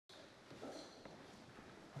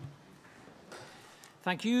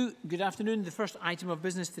Thank you. Good afternoon. The first item of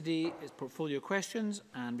business today is portfolio questions,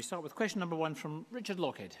 and we start with question number 1 from Richard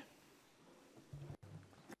Lockhead.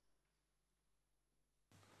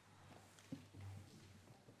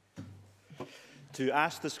 To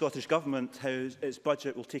ask the Scottish Government how its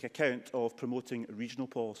budget will take account of promoting regional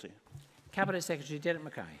policy. Cabinet Secretary Derek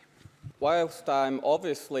Mackay. Whilst I am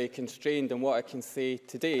obviously constrained in what I can say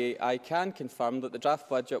today, I can confirm that the draft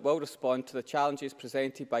budget will respond to the challenges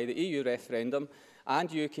presented by the EU referendum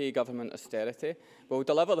and UK government austerity, will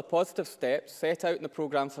deliver the positive steps set out in the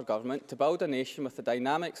programme for government to build a nation with a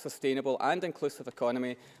dynamic, sustainable and inclusive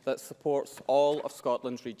economy that supports all of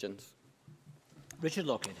Scotland's regions. Richard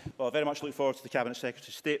Lockhead. Well, I very much look forward to the Cabinet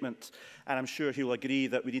Secretary's statement, and I'm sure he will agree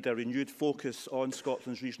that we need a renewed focus on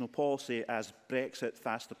Scotland's regional policy as Brexit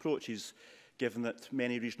fast approaches, given that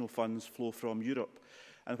many regional funds flow from Europe.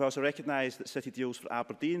 And whilst I recognise that city deals for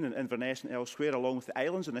Aberdeen and Inverness and elsewhere, along with the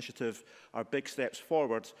Islands Initiative, are big steps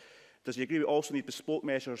forward, does he agree we also need bespoke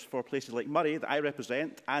measures for places like Moray, that I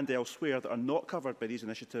represent, and elsewhere that are not covered by these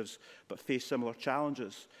initiatives but face similar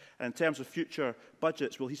challenges? And in terms of future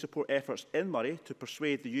budgets, will he support efforts in Moray to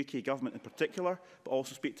persuade the UK Government in particular, but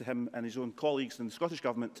also speak to him and his own colleagues in the Scottish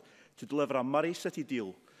Government to deliver a Moray City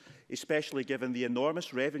deal, especially given the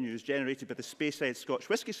enormous revenues generated by the Speyside Scotch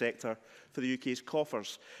whisky sector for the UK's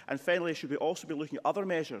coffers? And finally, should we also be looking at other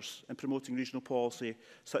measures in promoting regional policy,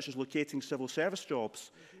 such as locating civil service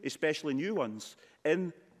jobs, especially new ones,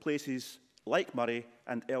 in places like Moray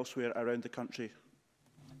and elsewhere around the country?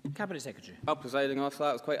 Cabinet Secretary. Well, Presiding Officer,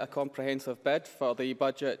 that was quite a comprehensive bid for the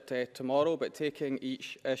budget tomorrow, but taking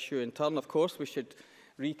each issue in turn, of course, we should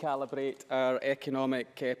recalibrate our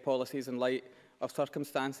economic policies in light of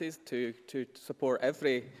circumstances to support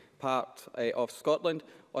every part of Scotland.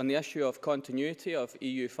 On the issue of continuity of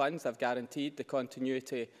EU funds, I've guaranteed the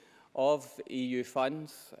continuity of EU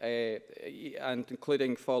funds, and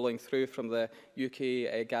including following through from the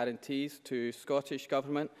UK guarantees to Scottish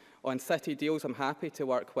Government. On city deals, I'm happy to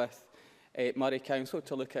work with Moray Council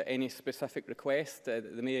to look at any specific requests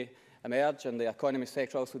that may emerge, and the economy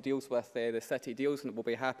sector also deals with the city deals, and we'll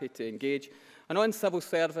be happy to engage. And on civil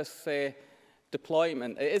service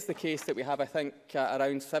deployment, it is the case that we have, I think,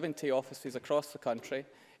 around 70 offices across the country,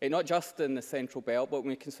 not just in the Central Belt, but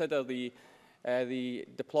when we consider the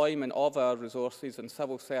deployment of our resources and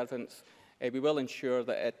civil servants, we will ensure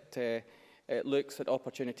that it looks at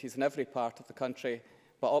opportunities in every part of the country,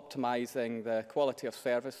 but optimising the quality of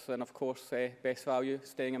service and, of course, best value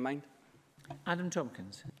staying in mind. Adam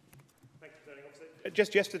Tompkins.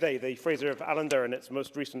 Just yesterday, the Fraser of Allender, in its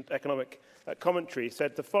most recent economic commentary,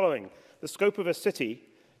 said the following: the scope of a city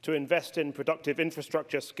to invest in productive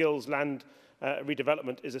infrastructure, skills, land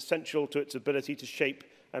redevelopment is essential to its ability to shape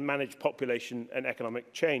and manage population and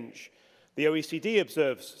economic change. The OECD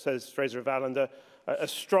observes, says Fraser of Allender, a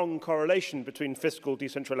strong correlation between fiscal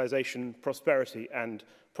decentralisation, prosperity and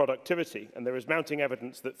productivity, and there is mounting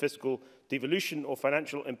evidence that fiscal devolution or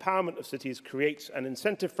financial empowerment of cities creates an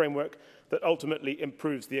incentive framework that ultimately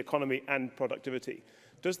improves the economy and productivity.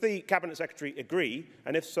 Does the Cabinet Secretary agree?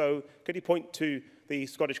 And if so, could he point to the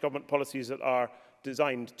Scottish Government policies that are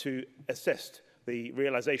designed to assist the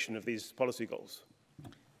realisation of these policy goals?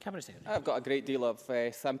 Cabinet Secretary. I've got a great deal of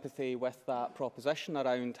sympathy with that proposition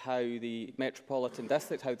around how the metropolitan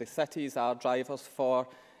district, how the cities are drivers for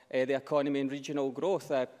the economy and regional growth.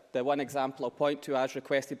 The one example I'll point to, as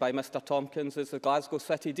requested by Mr Tompkins, is the Glasgow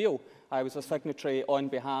City deal. I was a signatory on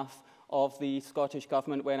behalf of the Scottish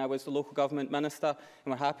Government when I was the local government minister,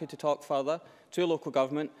 and we're happy to talk further to local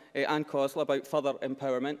government and COSLA about further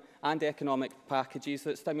empowerment and economic packages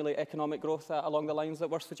that stimulate economic growth along the lines that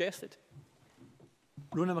were suggested.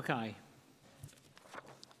 Rona Mackay.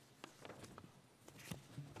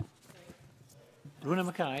 Rona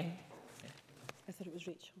Mackay. I thought it was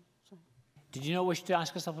Rachel. Sorry. Did you not wish to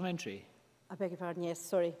ask a supplementary? I beg your pardon, yes,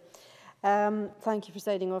 sorry. Thank you,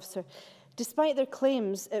 Presiding Officer. Despite their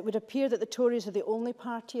claims, it would appear that the Tories are the only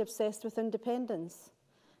party obsessed with independence.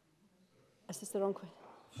 Is this the wrong question?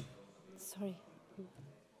 Sorry.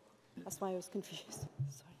 That's why I was confused.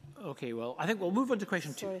 Sorry. Okay, well, I think we'll move on to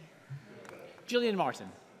question 2. Gillian Martin.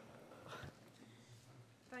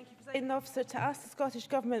 Thank you, Presiding Officer. To ask the Scottish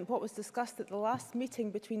Government what was discussed at the last meeting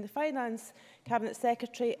between the Finance Cabinet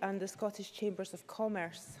Secretary and the Scottish Chambers of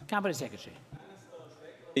Commerce. Cabinet Secretary.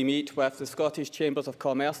 We meet with the Scottish Chambers of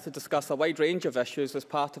Commerce to discuss a wide range of issues as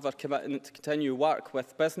part of our commitment to continue work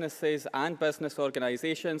with businesses and business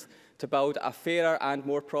organisations to build a fairer and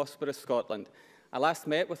more prosperous Scotland. I last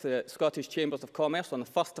met with the Scottish Chambers of Commerce on the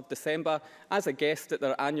 1st of December as a guest at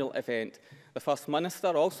their annual event. The First Minister,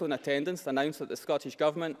 also in attendance, announced that the Scottish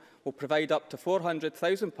Government will provide up to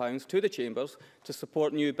 £400,000 to the Chambers to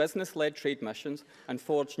support new business-led trade missions and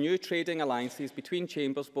forge new trading alliances between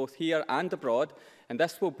Chambers both here and abroad, and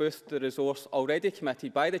this will boost the resource already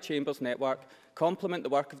committed by the Chambers network, complement the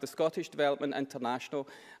work of the Scottish Development International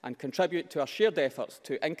and contribute to our shared efforts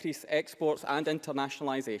to increase exports and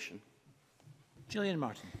internationalisation. Gillian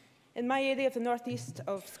Martin. In my area of the northeast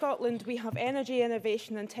of Scotland, we have energy,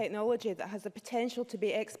 innovation and technology that has the potential to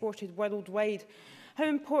be exported worldwide. How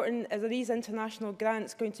important are these international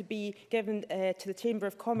grants going to be given to the Chamber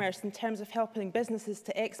of Commerce in terms of helping businesses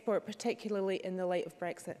to export, particularly in the light of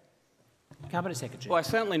Brexit? Cabinet Secretary. Well, I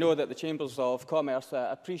certainly know that the Chambers of Commerce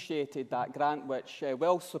appreciated that grant, which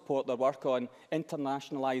will support their work on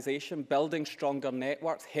internationalisation, building stronger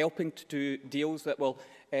networks, helping to do deals that will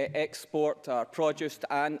export our produce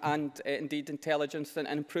and indeed intelligence and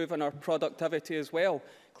improving our productivity as well.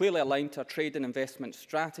 Clearly aligned to our trade and investment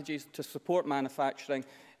strategies to support manufacturing,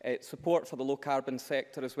 support for the low-carbon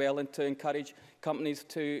sector as well, and to encourage companies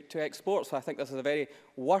to export. So I think this is a very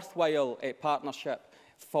worthwhile partnership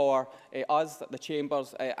for us, the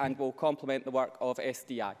Chambers, and will complement the work of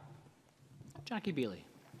SDI. Jackie Bailey.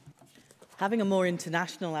 Having a more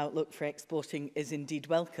international outlook for exporting is indeed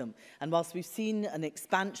welcome. And whilst we've seen an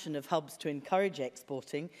expansion of hubs to encourage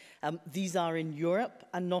exporting, these are in Europe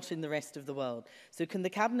and not in the rest of the world. So can the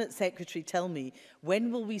Cabinet Secretary tell me,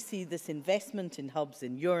 when will we see this investment in hubs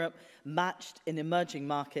in Europe matched in emerging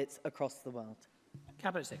markets across the world?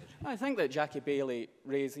 Cabinet Secretary. I think that Jackie Bailey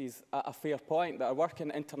raises a fair point, that our work in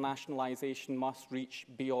internationalisation must reach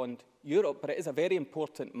beyond Europe, but it is a very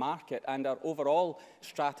important market, and our overall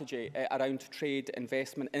strategy around trade,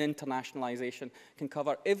 investment and internationalisation can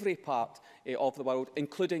cover every part of the world,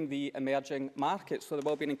 including the emerging markets. So there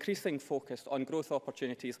will be an increasing focus on growth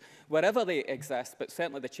opportunities wherever they exist, but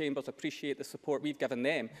certainly the Chambers appreciate the support we've given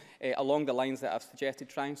them along the lines that I've suggested,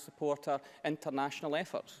 try and support our international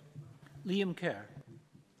efforts. Liam Kerr.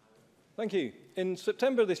 Thank you. In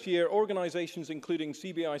September this year, organisations including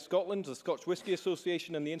CBI Scotland, the Scotch Whisky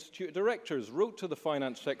Association and the Institute of Directors wrote to the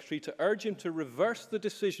Finance Secretary to urge him to reverse the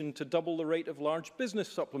decision to double the rate of large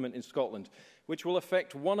business supplement in Scotland, which will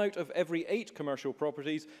affect 1 out of every 8 commercial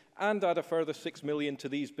properties and add a further £6 million to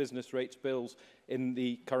these business rates bills in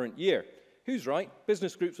the current year. Who's right?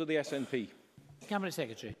 Business groups or the SNP? Cabinet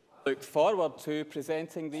Secretary. I look forward to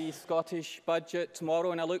presenting the Scottish budget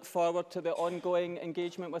tomorrow, and I look forward to the ongoing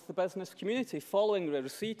engagement with the business community. Following the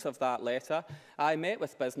receipt of that letter, I met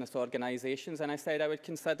with business organisations and I said I would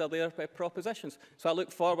consider their propositions. So I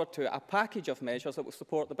look forward to a package of measures that will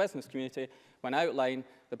support the business community when I outline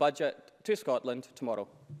the budget to Scotland tomorrow.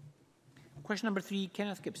 Question number 3,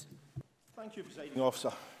 Kenneth Gibson. Thank you, Presiding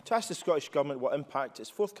Officer. To ask the Scottish Government what impact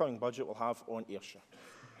its forthcoming budget will have on Ayrshire.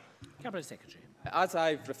 Cabinet Secretary. As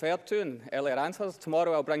I've referred to in earlier answers,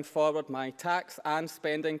 tomorrow I'll bring forward my tax and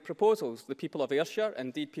spending proposals. The people of Ayrshire,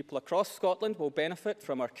 indeed people across Scotland, will benefit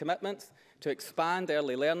from our commitments to expand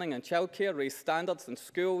early learning and childcare, raise standards in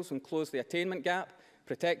schools and close the attainment gap,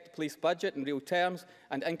 protect the police budget in real terms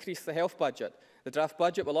and increase the health budget. The draft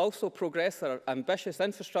budget will also progress our ambitious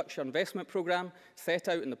infrastructure investment programme set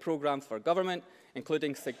out in the programme for government,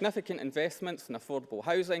 including significant investments in affordable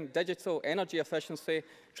housing, digital, energy efficiency,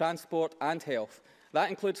 transport and health. That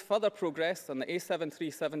includes further progress on the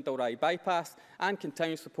A737 Dalry bypass and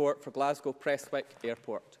continued support for Glasgow Prestwick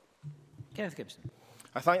Airport. Kenneth Gibson.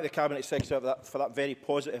 I thank the Cabinet Secretary for that very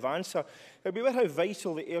positive answer. It will be aware how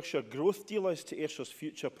vital the Ayrshire Growth Deal is to Ayrshire's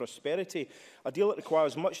future prosperity, a deal that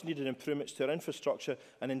requires much-needed improvements to our infrastructure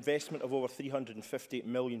and investment of over £350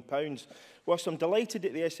 million. Whilst I'm delighted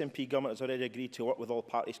that the SNP Government has already agreed to work with all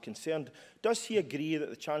parties concerned, does he agree that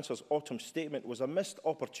the Chancellor's autumn statement was a missed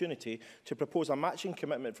opportunity to propose a matching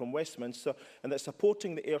commitment from Westminster, and that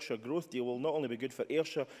supporting the Ayrshire Growth Deal will not only be good for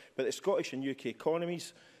Ayrshire, but the Scottish and UK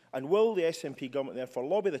economies? And will the SNP Government therefore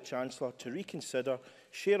lobby the Chancellor to reconsider,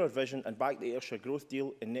 share our vision and back the Ayrshire Growth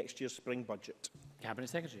Deal in next year's spring budget? Cabinet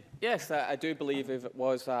Secretary. Yes, I do believe if it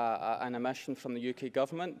was an omission from the UK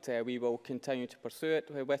Government, we will continue to pursue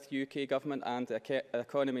it with the UK Government, and the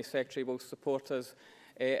Economy Secretary will support us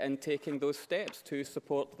in taking those steps to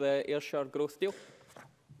support the Ayrshire Growth Deal.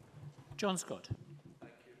 John Scott.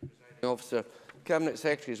 Thank you, Presiding Officer. Cabinet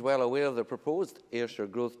Secretary is well aware of the proposed Ayrshire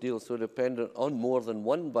Growth Deal, so dependent on more than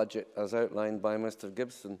one budget, as outlined by Mr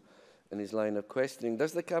Gibson in his line of questioning.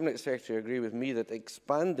 Does the Cabinet Secretary agree with me that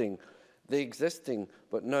expanding the existing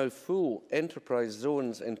but now full enterprise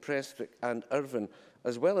zones in Prestwick and Irvine,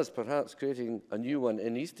 as well as perhaps creating a new one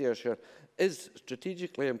in East Ayrshire, is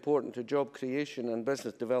strategically important to job creation and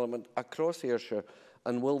business development across Ayrshire?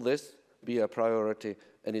 And will this be a priority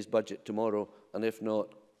in his budget tomorrow, and if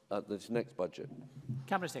not, at this next budget?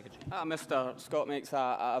 Cabinet Secretary. Mr Scott makes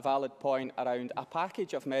a valid point around a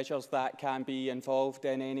package of measures that can be involved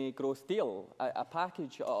in any growth deal, a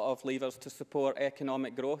package of levers to support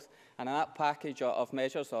economic growth, and that package of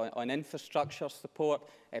measures on infrastructure support,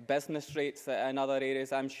 business rates and other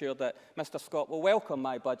areas, I'm sure that Mr Scott will welcome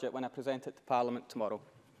my budget when I present it to Parliament tomorrow.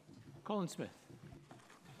 Colin Smith.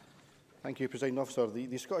 Thank you, Presiding Officer.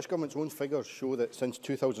 The Scottish Government's own figures show that since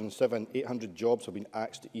 2007, 800 jobs have been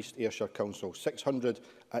axed at East Ayrshire Council, 600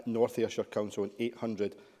 at North Ayrshire Council and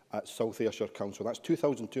 800 at South Ayrshire Council. That's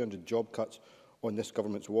 2,200 job cuts on this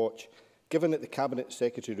Government's watch. Given that the Cabinet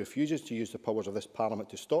Secretary refuses to use the powers of this Parliament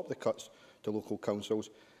to stop the cuts to local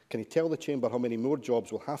councils, can he tell the Chamber how many more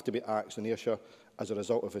jobs will have to be axed in Ayrshire as a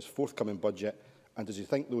result of his forthcoming budget? And does he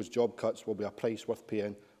think those job cuts will be a price worth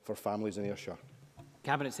paying for families in Ayrshire?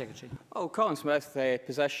 Cabinet Secretary. Well, Colin Smith's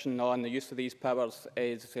position on the use of these powers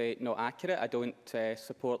is not accurate. I don't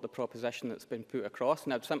support the proposition that's been put across,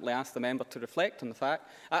 and I'd simply ask the member to reflect on the fact,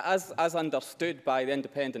 as understood by the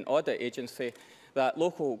Independent Audit Agency, that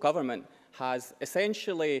local government has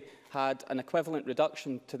essentially had an equivalent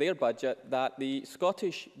reduction to their budget that the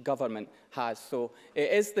Scottish Government has. So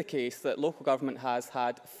it is the case that local government has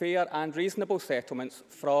had fair and reasonable settlements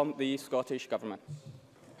from the Scottish Government.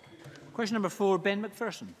 Question number 4, Ben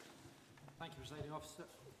McPherson. Thank you, Presiding Officer.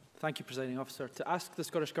 Thank you, Presiding Officer. To ask the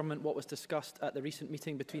Scottish Government what was discussed at the recent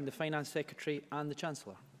meeting between the Finance Secretary and the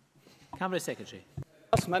Chancellor. Cabinet Secretary.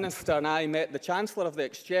 The First Minister and I met the Chancellor of the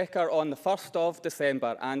Exchequer on the 1st of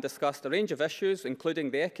December and discussed a range of issues,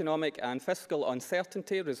 including the economic and fiscal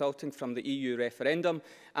uncertainty resulting from the EU referendum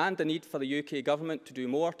and the need for the UK Government to do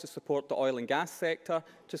more to support the oil and gas sector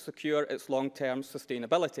to secure its long-term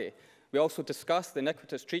sustainability. We also discussed the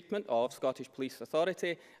iniquitous treatment of Scottish Police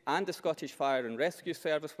Authority and the Scottish Fire and Rescue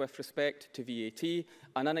Service with respect to VAT,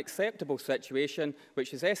 an unacceptable situation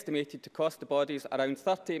which is estimated to cost the bodies around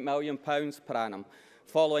 £38 million per annum.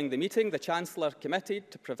 Following the meeting, the Chancellor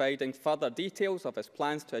committed to providing further details of his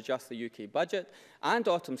plans to adjust the UK budget and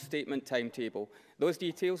autumn statement timetable. Those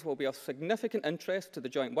details will be of significant interest to the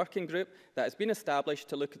joint working group that has been established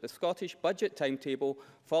to look at the Scottish budget timetable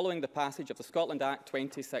following the passage of the Scotland Act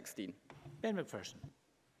 2016. Ben McPherson.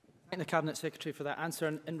 Thank the Cabinet Secretary for that answer.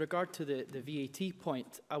 And in regard to the VAT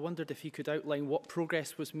point, I wondered if you could outline what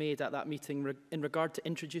progress was made at that meeting in regard to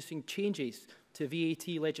introducing changes to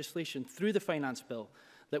VAT legislation through the Finance Bill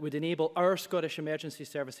that would enable our Scottish emergency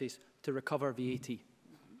services to recover VAT.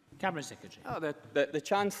 Cabinet Secretary. The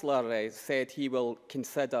Chancellor said he will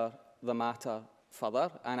consider the matter further,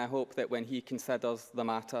 and I hope that when he considers the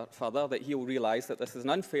matter further that he will realise that this is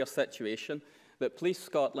an unfair situation, that Police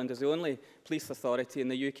Scotland is the only police authority in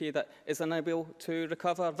the UK that is unable to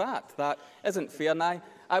recover VAT. That isn't fair. And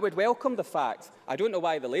I would welcome the fact, I don't know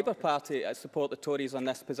why the Labour Party support the Tories on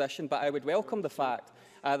this position, but I would welcome the fact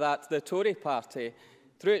that the Tory Party,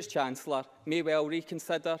 through its Chancellor, may well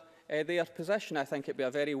reconsider their position. I think it would be a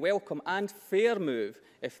very welcome and fair move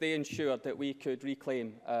if they ensured that we could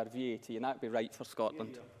reclaim our VAT, and that would be right for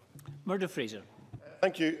Scotland. Murdo Fraser.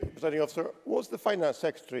 Thank you, Presiding Officer. Was the Finance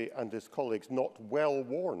Secretary and his colleagues not well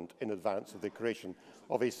warned in advance of the creation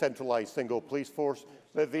of a centralised single police force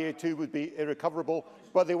that VAT would be irrecoverable,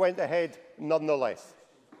 but they went ahead nonetheless?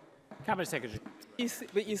 Cabinet Secretary.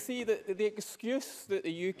 But you see, the excuse that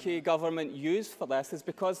the UK Government used for this is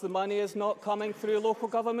because the money is not coming through local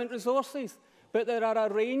government resources. But there are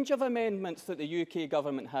a range of amendments that the UK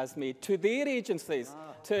Government has made to their agencies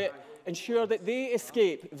to ensure that they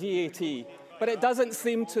escape VAT. But it doesn't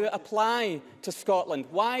seem to apply to Scotland.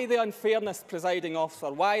 Why the unfairness, Presiding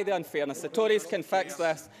Officer? Why the unfairness? The Tories can fix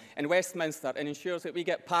this in Westminster and ensures that we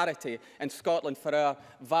get parity in Scotland for our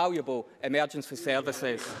valuable emergency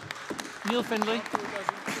services. Neil Findlay.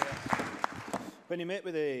 When he met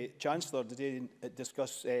with the Chancellor, did he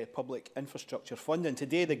discuss public infrastructure funding?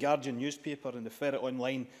 Today, the Guardian newspaper and the Ferret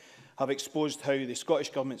Online have exposed how the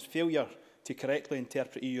Scottish Government's failure to correctly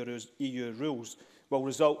interpret EU rules will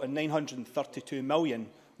result in £932 million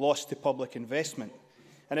lost to public investment.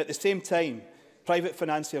 And at the same time, private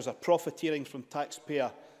financiers are profiteering from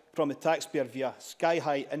the taxpayer via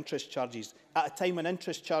sky-high interest charges at a time when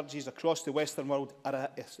interest charges across the Western world are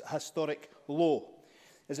at a historic low.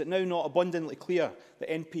 Is it now not abundantly clear that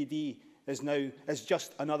NPD is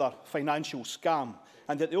just another financial scam,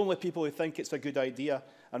 and that the only people who think it's a good idea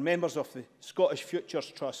are members of the Scottish Futures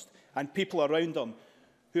Trust and people around them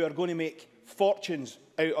who are going to make fortunes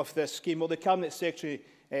out of this scheme? Will the Cabinet Secretary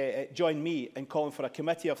join me in calling for a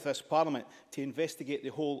committee of this Parliament to investigate the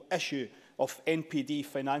whole issue of NPD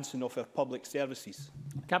financing of our public services?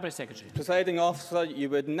 Cabinet Secretary. Presiding Officer, you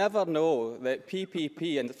would never know that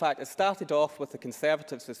PPP, and in fact it started off with the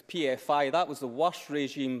Conservatives as PFI, that was the worst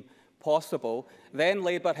regime possible. Then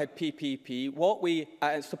Labour had PPP, what we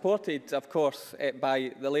supported, of course,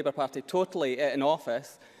 by the Labour Party totally in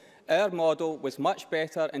office. Our model was much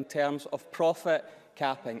better in terms of profit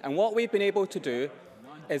capping. And what we've been able to do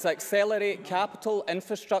is accelerate capital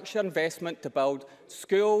infrastructure investment to build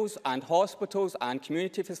schools and hospitals and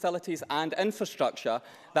community facilities and infrastructure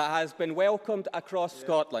that has been welcomed across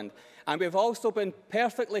Scotland. And we've also been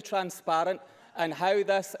perfectly transparent in how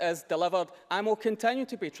this is delivered and will continue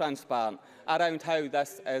to be transparent around how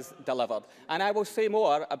this is delivered. And I will say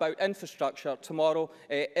more about infrastructure tomorrow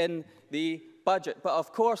in the budget. But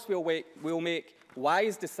of course we'll make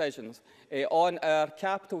wise decisions on our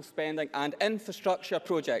capital spending and infrastructure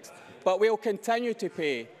projects. But we'll continue to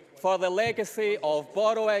pay for the legacy of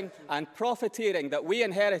borrowing and profiteering that we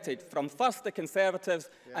inherited from first the Conservatives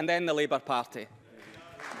and then the Labour Party.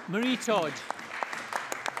 Marie Todd.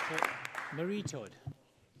 Marie Todd.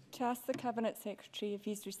 To ask the Cabinet Secretary if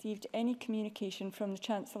he's received any communication from the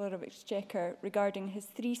Chancellor of Exchequer regarding his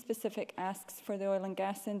 3 specific asks for the oil and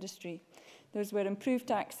gas industry. Those were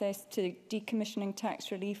improved access to decommissioning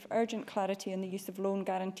tax relief, urgent clarity on the use of loan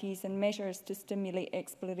guarantees and measures to stimulate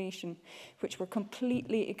exploration, which were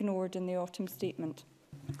completely ignored in the autumn statement.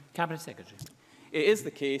 Cabinet Secretary. It is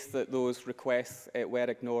the case that those requests were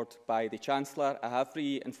ignored by the Chancellor. I have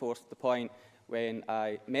reinforced the point when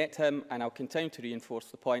I met him, and I'll continue to reinforce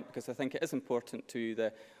the point because I think it is important to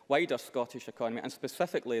the wider Scottish economy, and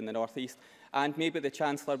specifically in the North East, and maybe the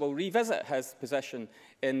Chancellor will revisit his position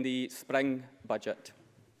in the spring budget.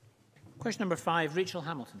 Question number 5, Rachel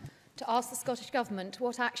Hamilton. To ask the Scottish Government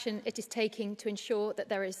what action it is taking to ensure that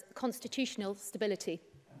there is constitutional stability.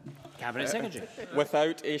 Cabinet Secretary.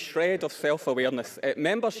 Without a shred of self-awareness.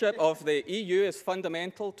 Membership of the EU is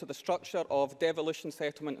fundamental to the structure of devolution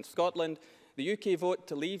settlement in Scotland. The UK vote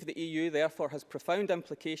to leave the EU, therefore, has profound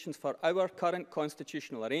implications for our current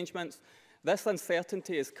constitutional arrangements. This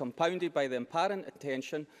uncertainty is compounded by the apparent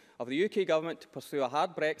intention of the UK Government to pursue a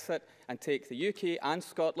hard Brexit and take the UK and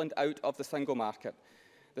Scotland out of the single market.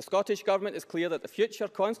 The Scottish Government is clear that the future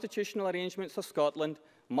constitutional arrangements of Scotland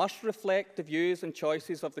must reflect the views and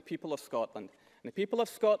choices of the people of Scotland. And the people of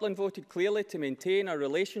Scotland voted clearly to maintain a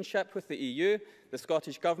relationship with the EU. The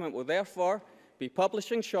Scottish Government will therefore be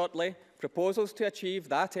publishing shortly proposals to achieve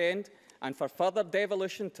that end and for further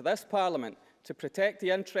devolution to this Parliament to protect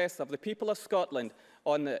the interests of the people of Scotland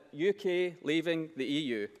on the UK leaving the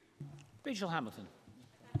EU. Rachel Hamilton.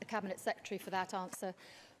 The Cabinet Secretary for that answer.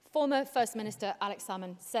 Former First Minister Alex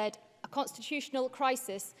Salmond said a constitutional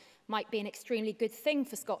crisis might be an extremely good thing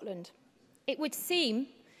for Scotland. It would seem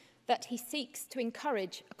that he seeks to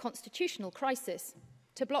encourage a constitutional crisis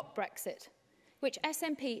to block Brexit, which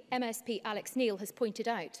SNP MSP Alex Neil has pointed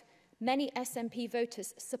out many SNP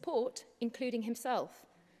voters support, including himself,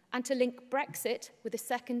 and to link Brexit with a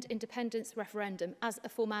second independence referendum as a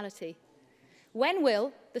formality. When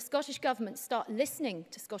will the Scottish Government start listening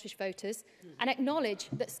to Scottish voters and acknowledge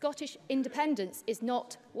that Scottish independence is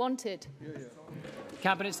not wanted?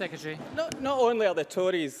 Cabinet Secretary. Not only are the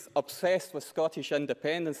Tories obsessed with Scottish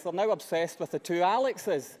independence, they're now obsessed with the 2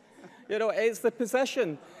 Alexes. You know, it's the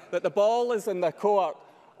position that the ball is in the court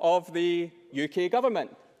of the UK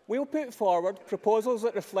Government. We'll put forward proposals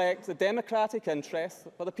that reflect the democratic interests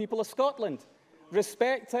of the people of Scotland,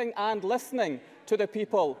 respecting and listening to the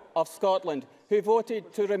people of Scotland who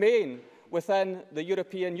voted to remain within the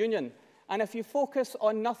European Union. And if you focus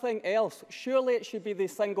on nothing else, surely it should be the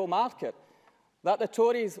single market that the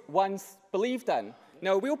Tories once believed in.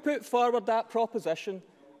 Now, we'll put forward that proposition,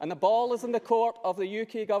 and the ball is in the court of the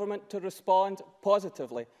UK Government to respond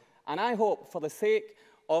positively. And I hope, for the sake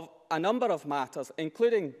of a number of matters,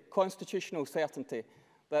 including constitutional certainty,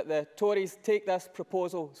 that the Tories take this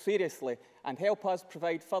proposal seriously and help us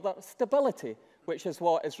provide further stability, which is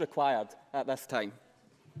what is required at this time.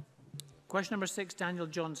 Question number 6, Daniel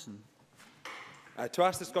Johnson. To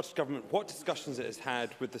ask the Scottish Government what discussions it has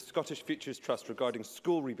had with the Scottish Futures Trust regarding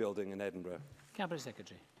school rebuilding in Edinburgh. Cabinet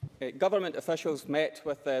Secretary. Government officials met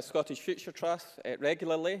with the Scottish Future Trust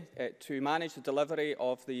regularly to manage the delivery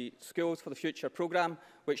of the Schools for the Future programme,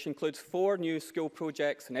 which includes 4 new school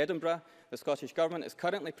projects in Edinburgh. The Scottish Government is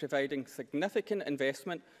currently providing significant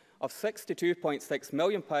investment of £62.6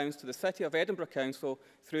 million to the City of Edinburgh Council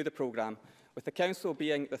through the programme, with the Council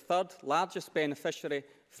being the 3rd largest beneficiary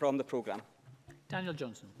from the programme. Daniel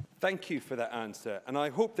Johnson. Thank you for that answer, and I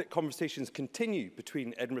hope that conversations continue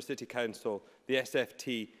between Edinburgh City Council, the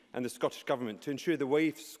SFT and the Scottish Government to ensure the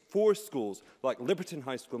way 4 schools like Liberton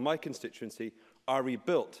High School, my constituency, are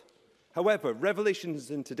rebuilt. However,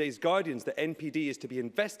 revelations in today's Guardians that NPD is to be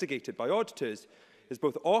investigated by auditors is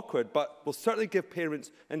both awkward but will certainly give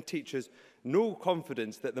parents and teachers no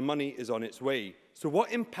confidence that the money is on its way. So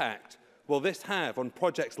what impact will this have on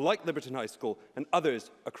projects like Liberton High School and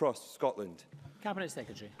others across Scotland? Cabinet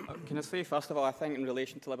Secretary. Can I say, first of all, I think in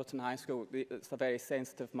relation to Liberton High School, it's a very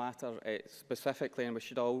sensitive matter specifically, and we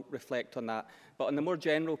should all reflect on that. But on the more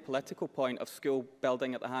general political point of school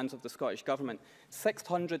building at the hands of the Scottish Government,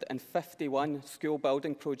 651 school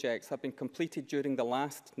building projects have been completed during the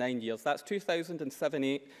last 9 years. That's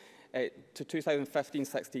 2007-8 to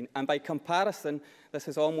 2015-16. And by comparison, this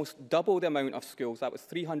is almost double the amount of schools. That was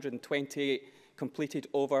 328 completed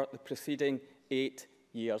over the preceding 8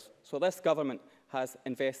 years. So this government has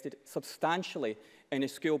invested substantially in a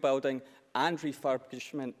school building and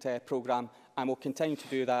refurbishment programme, and will continue to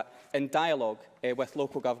do that in dialogue with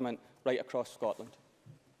local government right across Scotland.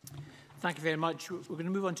 Thank you very much. We're going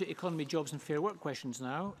to move on to economy, jobs and fair work questions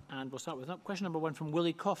now, and we'll start with question number 1 from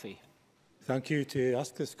Willie Coffey. Thank you. To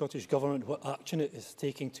ask the Scottish Government what action it is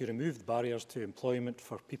taking to remove the barriers to employment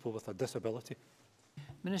for people with a disability.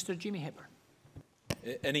 Minister Jamie Hepburn.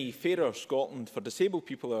 In a Fairer Scotland for Disabled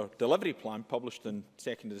People, our delivery plan published on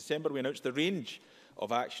 2nd of December, we announced a range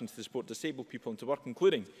of actions to support disabled people into work,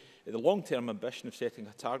 including the long-term ambition of setting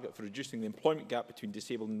a target for reducing the employment gap between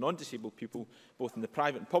disabled and non-disabled people, both in the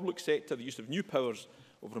private and public sector, the use of new powers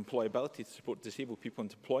over employability to support disabled people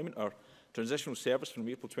into employment. Our transitional service from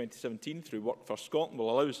April 2017 through Work for Scotland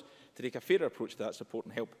will allow us to take a fairer approach to that support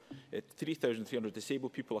and help 3,300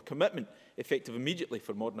 disabled people. A commitment effective immediately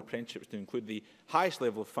for modern apprenticeships to include the highest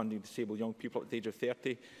level of funding to disabled young people at the age of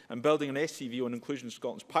 30, and building an SCV on Inclusion in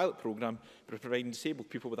Scotland's pilot programme for providing disabled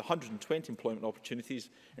people with 120 employment opportunities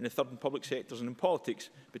in the third and public sectors and in politics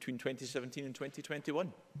between 2017 and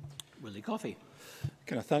 2021. Willie Coffey.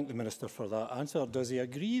 Can I thank the Minister for that answer? Does he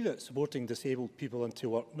agree that supporting disabled people into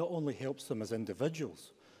work not only helps them as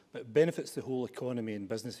individuals, but benefits the whole economy and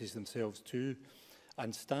businesses themselves too,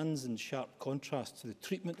 and stands in sharp contrast to the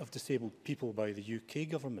treatment of disabled people by the UK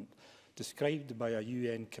Government, described by a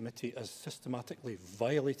UN committee as systematically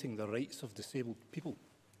violating the rights of disabled people?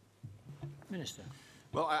 Minister.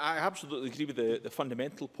 Well, I absolutely agree with the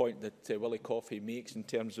fundamental point that Willie Coffey makes in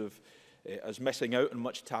terms of us missing out on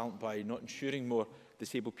much talent by not ensuring more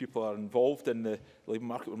disabled people are involved in the labour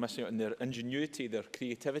market. We're missing out on their ingenuity, their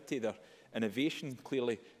creativity, their innovation.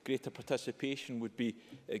 Clearly, greater participation would be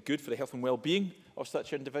good for the health and well-being of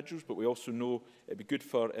such individuals, but we also know it would be good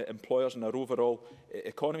for employers and our overall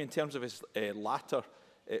economy. In terms of his latter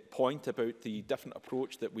point about the different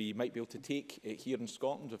approach that we might be able to take here in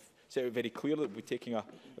Scotland, I've said it very clearly that we're taking a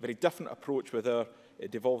very different approach with our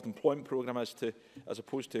devolved employment programme as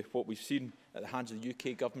opposed to what we've seen at the hands of the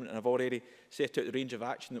UK Government, and I've already set out the range of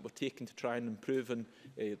action that we're taking to try and improve on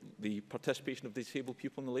the participation of disabled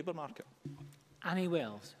people in the labour market. Annie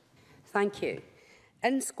Wells. Thank you.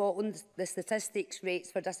 In Scotland, the statistics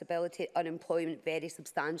rates for disability unemployment vary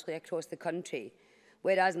substantially across the country,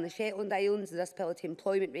 whereas in the Shetland Islands, the disability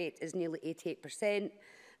employment rate is nearly 88%,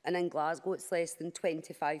 and in Glasgow it's less than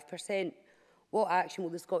 25%. What action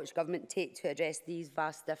will the Scottish Government take to address these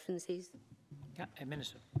vast differences?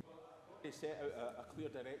 Minister. They set out a clear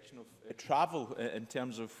direction of travel in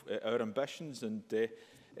terms of our ambitions, and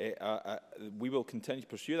we will continue to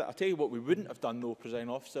pursue that. I'll tell you what we wouldn't have done, though, Presiding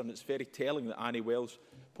Officer, and it's very telling that Annie Wells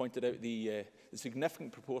pointed out the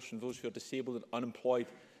significant proportion of those who are disabled and unemployed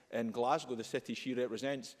in Glasgow, the city she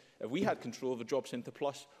represents. If we had control of the Job Centre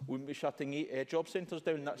Plus, we wouldn't be shutting 8 job centres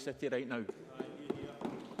down in that city right now.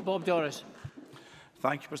 Bob Doris.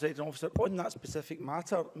 Thank you, Presiding Officer. On that specific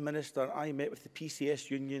matter, Minister, I met with the PCS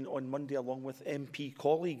union on Monday along with MP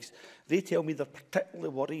colleagues. They tell me they're particularly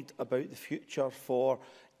worried about the future for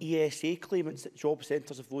ESA claimants at job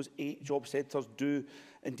centres if those 8 job centres do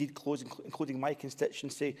indeed close, including my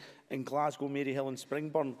constituency in Glasgow, Maryhill and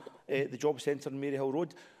Springburn, the job centre in Maryhill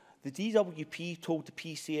Road. The DWP told the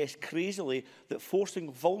PCS crazily that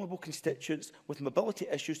forcing vulnerable constituents with mobility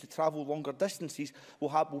issues to travel longer distances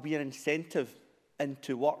will be an incentive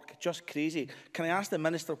into work. Just crazy. Can I ask the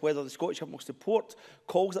Minister whether the Scottish Government will support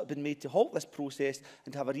calls that have been made to halt this process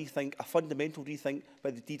and to have a fundamental rethink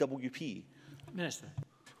by the DWP? Minister.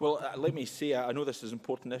 Well, let me say, I know this is an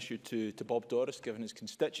important issue to Bob Doris, given his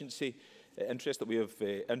constituency interest, that we have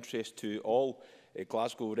interest to all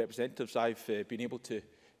Glasgow representatives. I've been able to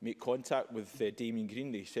make contact with Damien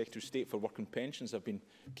Green, the Secretary of State for Work and Pensions. I've been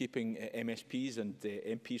keeping MSPs and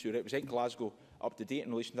MPs who represent Glasgow up to date in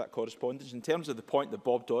relation to that correspondence. In terms of the point that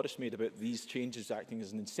Bob Doris made about these changes acting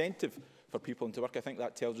as an incentive for people into work. I think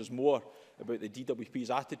that tells us more about the DWP's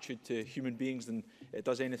attitude to human beings than it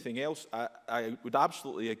does anything else. I would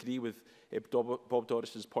absolutely agree with Bob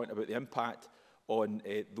Doris's point about the impact on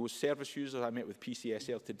those service users. I met with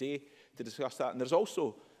PCSL today to discuss that. And there's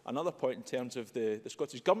also another point in terms of the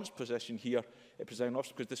Scottish Government's position here, Presiding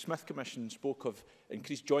Officer, because the Smith Commission spoke of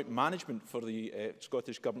increased joint management for the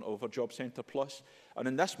Scottish Government over Job Centre Plus. And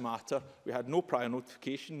in this matter, we had no prior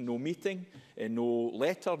notification, no meeting, no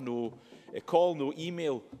letter, no call, no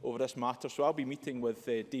email over this matter. So I'll be meeting with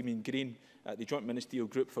Damien Green at the Joint Ministerial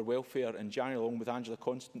Group for Welfare in January, along with Angela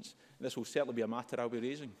Constance. And this will certainly be a matter I'll be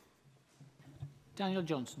raising. Daniel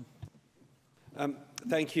Johnson.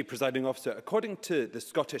 Thank you, Presiding Officer. According to the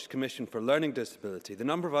Scottish Commission for Learning Disability, the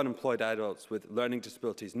number of unemployed adults with learning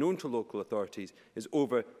disabilities known to local authorities is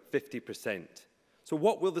over 50%. So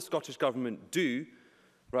what will the Scottish Government do,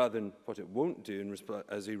 rather than what it won't do,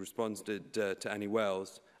 as he responded to Annie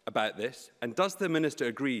Wells, about this? And does the Minister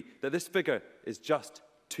agree that this figure is just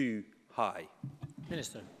too high?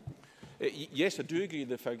 Minister. Yes, I do agree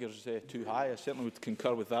the figure is too high. I certainly would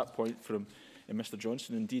concur with that point from Mr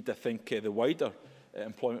Johnson. Indeed, I think the wider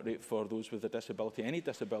employment rate for those with a disability, any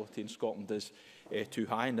disability in Scotland, is too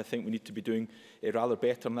high, and I think we need to be doing rather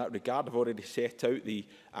better in that regard. I've already set out the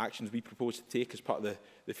actions we propose to take as part of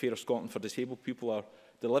the Fairer Scotland for Disabled People, our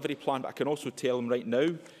delivery plan, but I can also tell them right now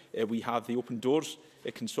we have the Open Doors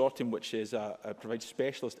Consortium, which is provides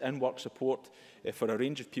specialist in-work support for a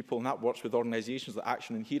range of people, and that works with organisations like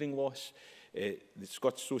Action and Hearing Loss, the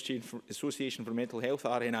Scottish Association for Mental Health,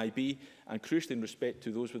 RNIB, and crucially in respect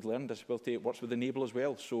to those with learning disability, it works with Enable as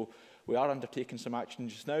well. So we are undertaking some action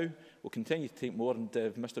just now. We'll continue to take more, and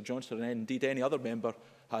if Mr Johnson and indeed any other member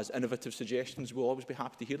has innovative suggestions, we'll always be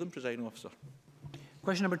happy to hear them, Presiding Officer.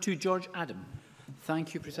 Question number 2, George Adam.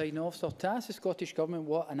 Thank you, Presiding Officer. To ask the Scottish Government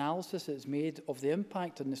what analysis is made of the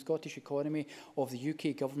impact on the Scottish economy of the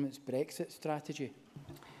UK Government's Brexit strategy.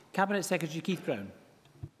 Cabinet Secretary Keith Brown.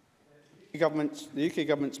 The UK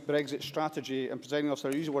Government's Brexit strategy, and Presiding Officer,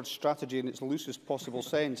 I use the word strategy in its loosest possible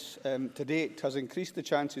sense, to date has increased the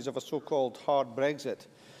chances of a so-called hard Brexit.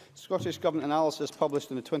 Scottish Government analysis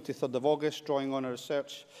published on the 23rd of August, drawing on a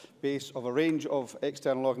research base of a range of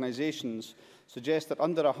external organisations, suggests that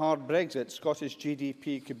under a hard Brexit, Scottish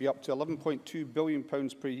GDP could be up to £11.2 billion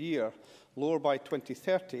per year, lower by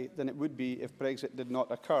 2030 than it would be if Brexit did not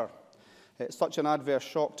occur. Such an adverse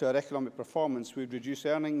shock to our economic performance would reduce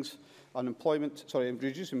reduce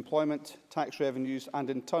employment, tax revenues, and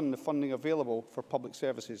in turn the funding available for public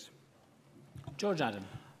services. George Adam.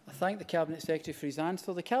 I thank the Cabinet Secretary for his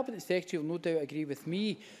answer. The Cabinet Secretary will no doubt agree with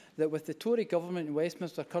me that with the Tory government in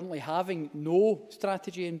Westminster currently having no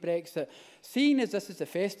strategy in Brexit, seeing as this is the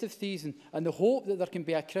festive season and the hope that there can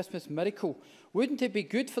be a Christmas miracle, wouldn't it be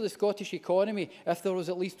good for the Scottish economy if there was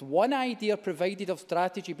at least one idea provided of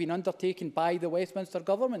strategy being undertaken by the Westminster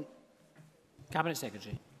government? Cabinet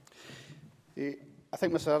Secretary. I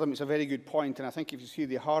think, Mr Adam, it's a very good point, and I think if you see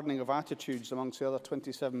the hardening of attitudes amongst the other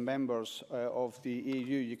 27 members of the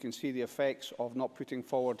EU, you can see the effects of not putting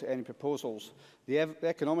forward any proposals. The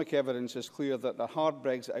economic evidence is clear that a hard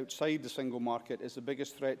Brexit outside the single market is the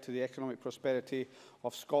biggest threat to the economic prosperity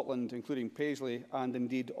of Scotland, including Paisley, and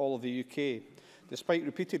indeed all of the UK. Despite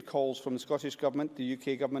repeated calls from the Scottish Government, the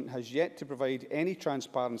UK Government has yet to provide any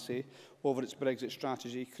transparency over its Brexit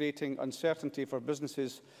strategy, creating uncertainty for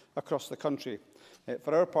businesses across the country.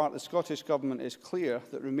 For our part, the Scottish Government is clear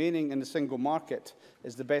that remaining in the single market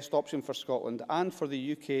is the best option for Scotland and for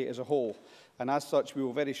the UK as a whole. And as such, we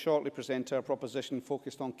will very shortly present our proposition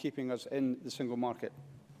focused on keeping us in the single market.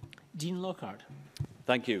 Dean Lockhart.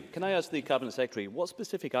 Thank you. Can I ask the Cabinet Secretary what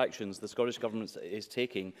specific actions the Scottish Government is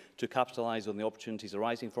taking to capitalise on the opportunities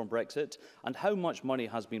arising from Brexit, and how much money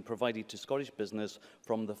has been provided to Scottish business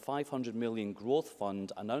from the £500 million growth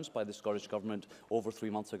fund announced by the Scottish Government over 3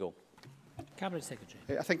 months ago? Cabinet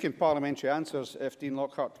Secretary. I think in parliamentary answers, if Dean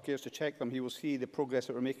Lockhart cares to check them, he will see the progress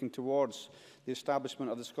that we're making towards the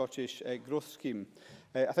establishment of the Scottish Growth Scheme.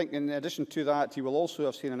 I think in addition to that, you will also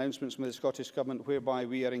have seen announcements from the Scottish Government whereby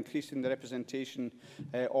we are increasing the representation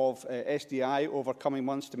of SDI over coming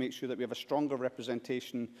months to make sure that we have a stronger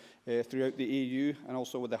representation throughout the EU, and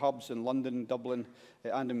also with the hubs in London, Dublin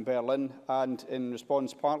and in Berlin. And in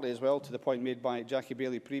response partly as well to the point made by Jackie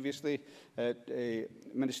Bailey previously,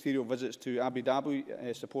 ministerial visits to Abu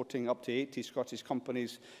Dhabi supporting up to 80 Scottish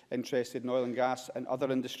companies interested in oil and gas and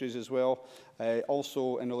other industries as well.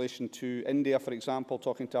 Also in relation to India, for example,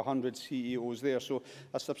 talking to 100 CEOs there. So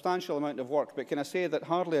a substantial amount of work. But can I say that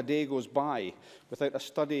hardly a day goes by without a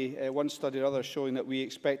study, one study or other, showing that we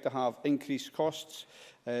expect to have increased costs,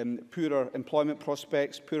 poorer employment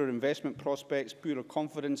prospects, poorer investment prospects, poorer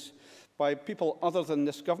confidence by people other than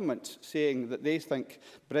this government saying that they think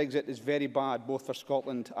Brexit is very bad both for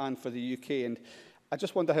Scotland and for the UK. And I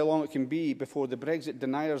just wonder how long it can be before the Brexit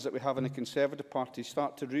deniers that we have in the Conservative Party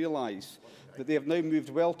start to realise that they have now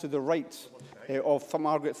moved well to the right of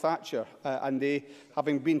Margaret Thatcher, and they,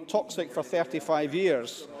 having been toxic for 35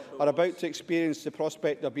 years, are about to experience the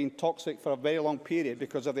prospect of being toxic for a very long period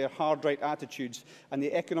because of their hard right attitudes and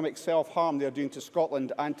the economic self-harm they are doing to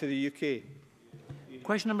Scotland and to the UK.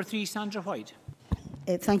 Question number 3, Sandra White.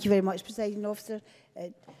 Thank you very much, Presiding Officer.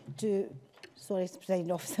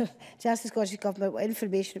 Presiding Officer, to ask the Scottish Government what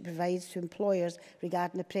information it provides to employers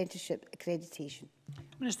regarding apprenticeship accreditation.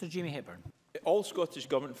 Minister Jamie Hepburn. All Scottish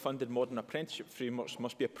Government-funded modern apprenticeship frameworks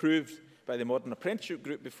must be approved by the Modern Apprenticeship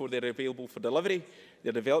Group before they are available for delivery. They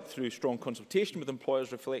are developed through strong consultation with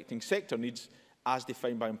employers reflecting sector needs as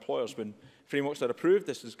defined by employers. When frameworks are approved,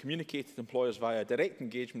 this is communicated to employers via direct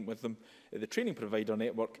engagement with them, the training provider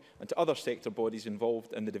network and to other sector bodies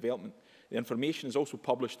involved in the development. The information is also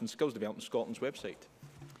published on Skills Development Scotland's website.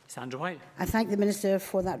 Sandra White. I thank the Minister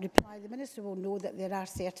for that reply. The Minister will know that there are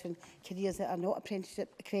certain careers that are not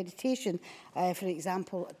apprenticeship accreditation, for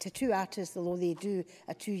example, tattoo artists, although they do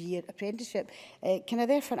a 2-year apprenticeship. Can I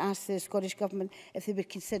therefore ask the Scottish Government if they would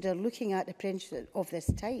consider looking at apprenticeship of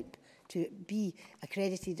this type to be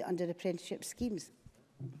accredited under apprenticeship schemes?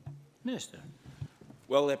 Minister.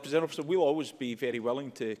 Well, President Officer, we'll always be very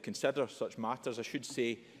willing to consider such matters. I should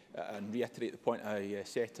say and reiterate the point I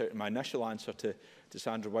set out in my initial answer to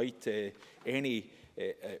Sandra White. Any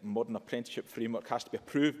modern apprenticeship framework has to be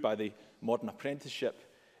approved by the Modern Apprenticeship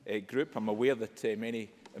Group. I'm aware that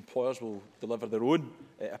many employers will deliver their own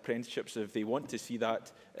apprenticeships. If they want to see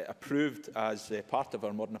that approved as part of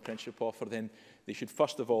our modern apprenticeship offer, then they should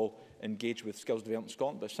first of all engage with Skills Development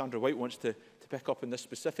Scotland. But if Sandra White wants to pick up on this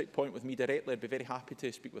specific point with me directly, I'd be very happy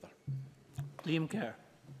to speak with her. Liam Kerr.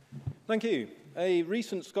 Thank you. A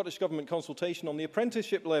recent Scottish Government consultation on the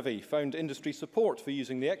apprenticeship levy found industry support for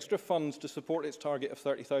using the extra funds to support its target of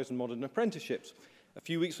 30,000 modern apprenticeships. A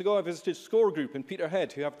few weeks ago, I visited Score Group in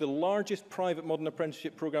Peterhead, who have the largest private modern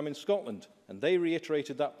apprenticeship programme in Scotland, and they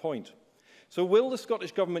reiterated that point. So will the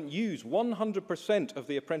Scottish Government use 100% of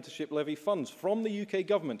the apprenticeship levy funds from the UK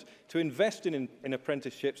Government to invest in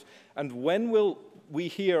apprenticeships, and when will we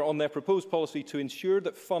hear on their proposed policy to ensure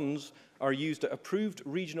that funds are used at approved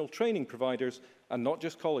regional training providers and not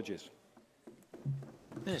just colleges?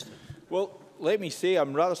 Minister. Well, let me say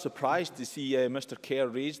I'm rather surprised to see Mr Kerr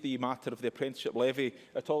raise the matter of the apprenticeship levy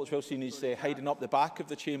at all. It's well seen he's hiding up the back of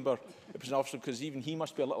the chamber, President Officer, because even he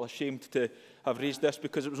must be a little ashamed to have raised this,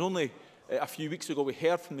 because it was only a few weeks ago we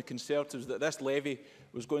heard from the Conservatives that this levy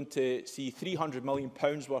was going to see £300 million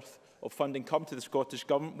worth of funding come to the Scottish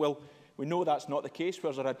Government. Well, we know that's not the case.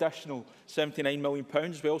 Whereas an additional £79 million.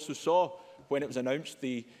 We also saw when it was announced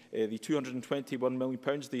the £221 million,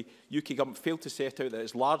 the UK Government failed to set out that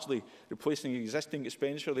it's largely replacing existing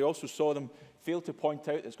expenditure. They also saw them fail to point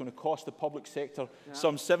out that it's going to cost the public sector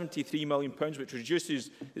some £73 million, which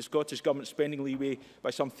reduces the Scottish Government spending leeway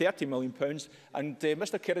by some £30 million. And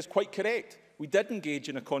Mr Kerr is quite correct. We did engage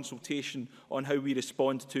in a consultation on how we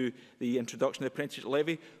respond to the introduction of the apprenticeship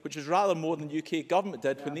levy, which was rather more than the UK Government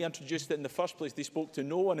did. When they introduced it in the first place, they spoke to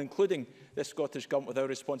no one, including this Scottish Government, with our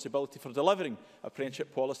responsibility for delivering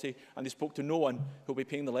apprenticeship policy, and they spoke to no one who will be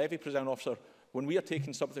paying the levy, President Officer. When we are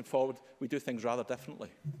taking something forward, we do things rather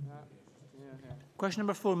differently. Question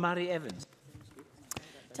number 4, Mary Evans.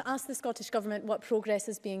 To ask the Scottish Government what progress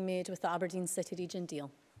is being made with the Aberdeen City Region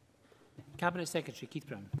deal. Cabinet Secretary Keith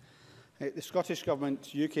Brown. The Scottish Government,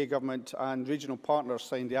 UK Government and regional partners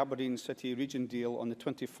signed the Aberdeen City Region deal on the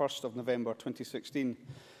 21st of November 2016.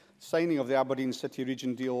 Signing of the Aberdeen City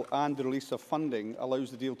Region deal and the release of funding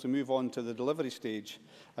allows the deal to move on to the delivery stage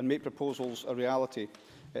and make proposals a reality.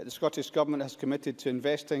 The Scottish Government has committed to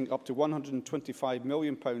investing up to £125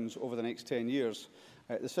 million over the next 10 years.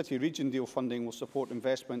 The City Region deal funding will support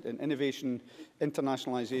investment in innovation,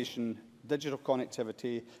 internationalisation, digital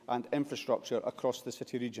connectivity and infrastructure across the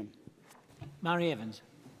City Region. Mary Evans.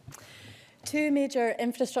 2 major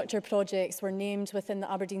infrastructure projects were named within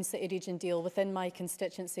the Aberdeen City Region deal within my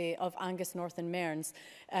constituency of Angus North and Mearns.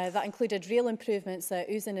 That included rail improvements at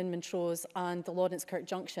Ouston and Montrose and the Lawrencekirk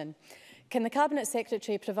Junction. Can the Cabinet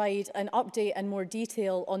Secretary provide an update and more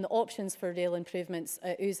detail on the options for rail improvements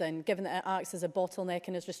at Ouston, given that it acts as a bottleneck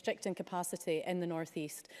and is restricting capacity in the North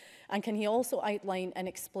East? And can he also outline and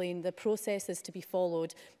explain the processes to be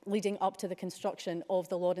followed leading up to the construction of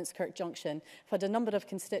the Lawrencekirk Junction? I've had a number of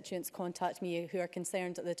constituents contact me who are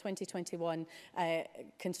concerned that the 2021,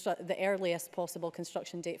 the earliest possible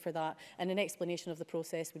construction date for that, and an explanation of the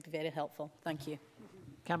process would be very helpful. Thank you.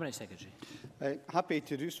 Cabinet Secretary. Happy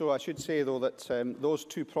to do so. I should say, though, that those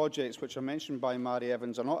two projects which are mentioned by Mary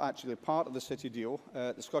Evans are not actually part of the City deal.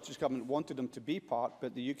 The Scottish Government wanted them to be part,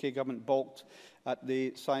 but the UK Government balked at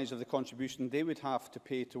the size of the contribution they would have to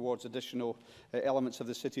pay towards additional elements of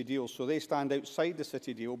the City deal. So they stand outside the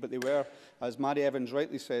City deal, but they were, as Mary Evans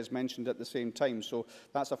rightly says, mentioned at the same time. So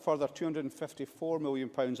that's a further £254 million,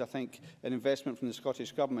 I think, in investment from the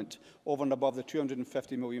Scottish Government, over and above the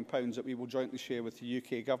 £250 million that we will jointly share with the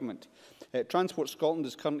UK Government. Transport Scotland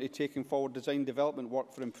is currently taking forward design development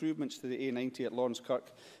work for improvements to the A90 at Lawrencekirk,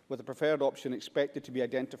 with a preferred option expected to be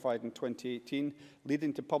identified in 2018,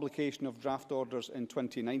 leading to publication of draft orders in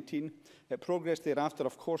 2019. Progress thereafter,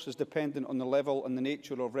 of course, is dependent on the level and the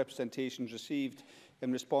nature of representations received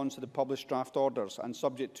in response to the published draft orders, and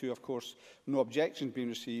subject to, of course, no objections being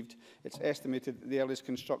received. It's estimated that the earliest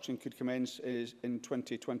construction could commence in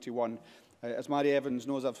 2021. As Mary Evans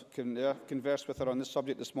knows, I've conversed with her on this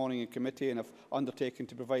subject this morning in committee, and I've undertaken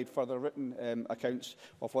to provide further written accounts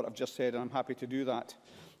of what I've just said, and I'm happy to do that.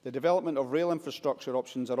 The development of rail infrastructure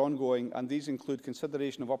options are ongoing, and these include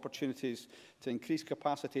consideration of opportunities to increase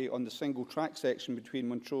capacity on the single track section between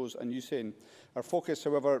Montrose and Usain. Our focus,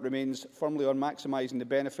 however, remains firmly on maximising the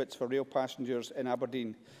benefits for rail passengers in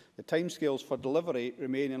Aberdeen. The timescales for delivery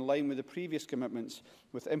remain in line with the previous commitments,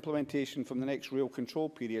 with implementation from the next rail control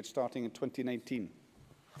period starting in 2019.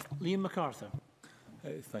 Liam MacArthur.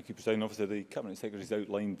 Thank you, President Officer. The Cabinet Secretary has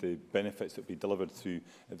outlined the benefits that will be delivered through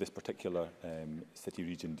this particular City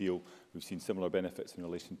Region deal. We've seen similar benefits in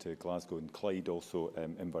relation to Glasgow and Clyde. Also,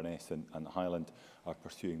 Inverness and Highland are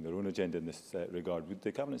pursuing their own agenda in this regard. Would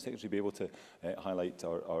the Cabinet Secretary be able to highlight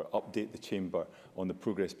or update the Chamber on the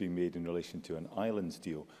progress being made in relation to an Islands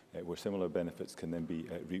deal, where similar benefits can then be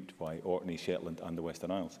reaped by Orkney, Shetland and the Western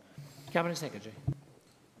Isles? Cabinet Secretary.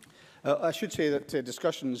 I should say that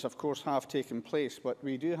discussions, of course, have taken place, but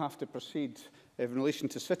we do have to proceed in relation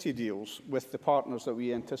to City deals with the partners that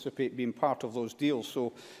we anticipate being part of those deals.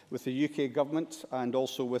 So with the UK Government and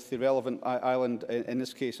also with the relevant island, in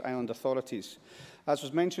this case, island authorities. As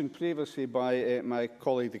was mentioned previously by my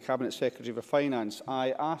colleague, the Cabinet Secretary for Finance,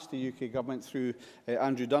 I asked the UK Government through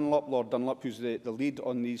Andrew Dunlop, Lord Dunlop, who's the lead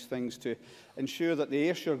on these things, to ensure that the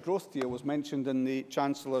Ayrshire growth deal was mentioned in the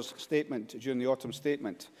Chancellor's statement during the autumn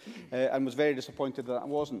statement, and was very disappointed that it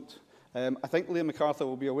wasn't. I think Liam MacArthur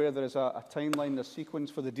will be aware there is a timeline, a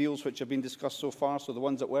sequence for the deals which have been discussed so far. So the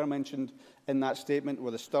ones that were mentioned in that statement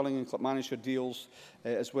were the Stirling and Clackmannanshire deals,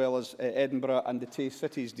 as well as Edinburgh and the Tay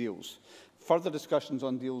Cities deals. Further discussions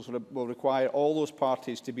on deals will require all those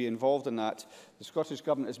parties to be involved in that. The Scottish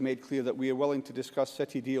Government has made clear that we are willing to discuss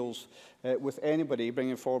City deals with anybody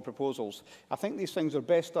bringing forward proposals. I think these things are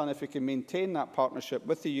best done if we can maintain that partnership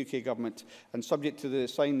with the UK Government, and subject to the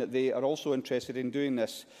sign that they are also interested in doing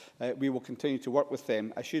this, we will continue to work with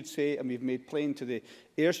them. I should say, and we've made plain to the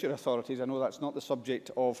Ayrshire authorities, I know that's not the subject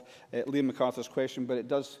of Liam MacArthur's question, but it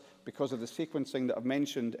does, because of the sequencing that I've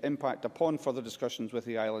mentioned, impact upon further discussions with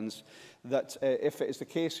the islands, that if it is the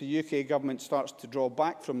case the UK Government starts to draw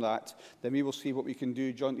back from that, then we will see what we can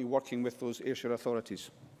do jointly working with those Ayrshire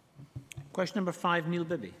authorities. Question number 5, Neil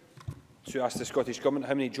Bibby. To ask the Scottish Government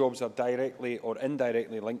how many jobs are directly or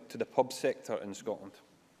indirectly linked to the pub sector in Scotland.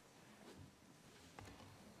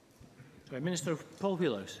 Sorry, Minister Paul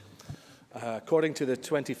Wheelhouse. According to the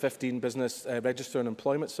 2015 Business Register and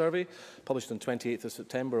Employment Survey, published on 28th of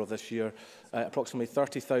September of this year, approximately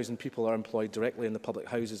 30,000 people are employed directly in the public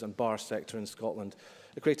houses and bar sector in Scotland,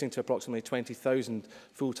 equating to approximately 20,000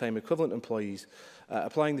 full-time equivalent employees.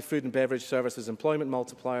 Applying the Food and Beverage Services Employment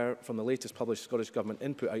Multiplier from the latest published Scottish Government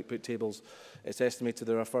input-output tables, it's estimated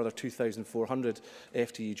there are further 2,400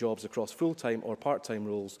 FTE jobs across full-time or part-time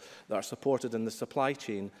roles that are supported in the supply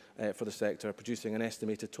chain for the sector, producing an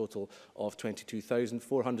estimated total of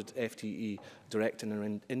 22,400 FTE direct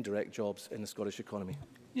and indirect jobs in the Scottish economy.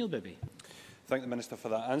 Neil Bibby. Thank the Minister for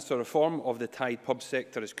that answer. Reform of the Tide pub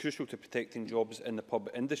sector is crucial to protecting jobs in the pub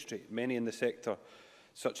industry. Many in the sector,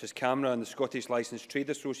 such as CAMRA and the Scottish Licensed Trade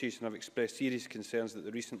Association, have expressed serious concerns that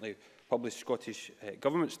the recently published Scottish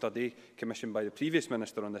Government study, commissioned by the previous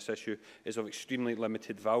Minister on this issue, is of extremely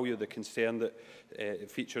limited value. The concern that it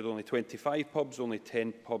featured only 25 pubs, only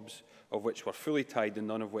 10 pubs of which were fully tied and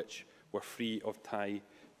none of which were free of tie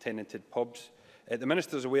tenanted pubs. The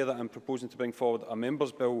Minister is aware that I'm proposing to bring forward a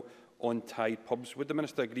Members' Bill on tied pubs. Would the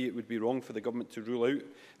Minister agree it would be wrong for the Government to rule out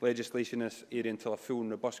legislation in this area until a full and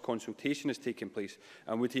robust consultation has taken place?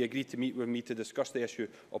 And would he agree to meet with me to discuss the issue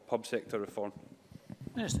of pub sector reform?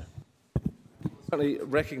 Minister. certainly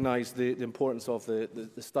recognise the importance of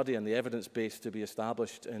the study and the evidence base to be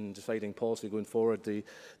established in deciding policy going forward. The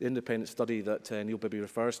independent study that Neil Bibby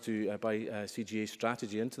refers to by CGA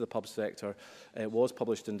Strategy into the pub sector was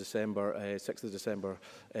published in December, 6th of December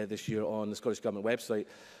this year on the Scottish Government website.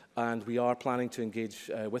 And we are planning to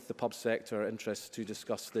engage with the pub sector interests to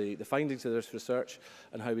discuss the findings of this research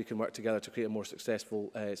and how we can work together to create a more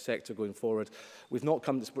successful sector going forward. We've not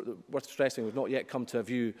come, it's worth stressing, we've not yet come to a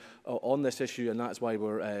view on this issue, and that's why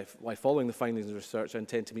we're following the findings of the research. I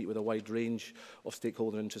intend to meet with a wide range of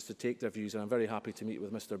stakeholder interests to take their views, and I'm very happy to meet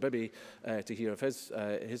with Mr Bibby to hear of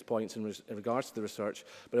his points in regards to the research.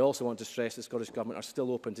 But I also want to stress the Scottish Government are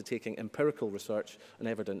still open to taking empirical research and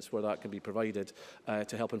evidence where that can be provided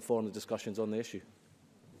to help inform the discussions on the issue.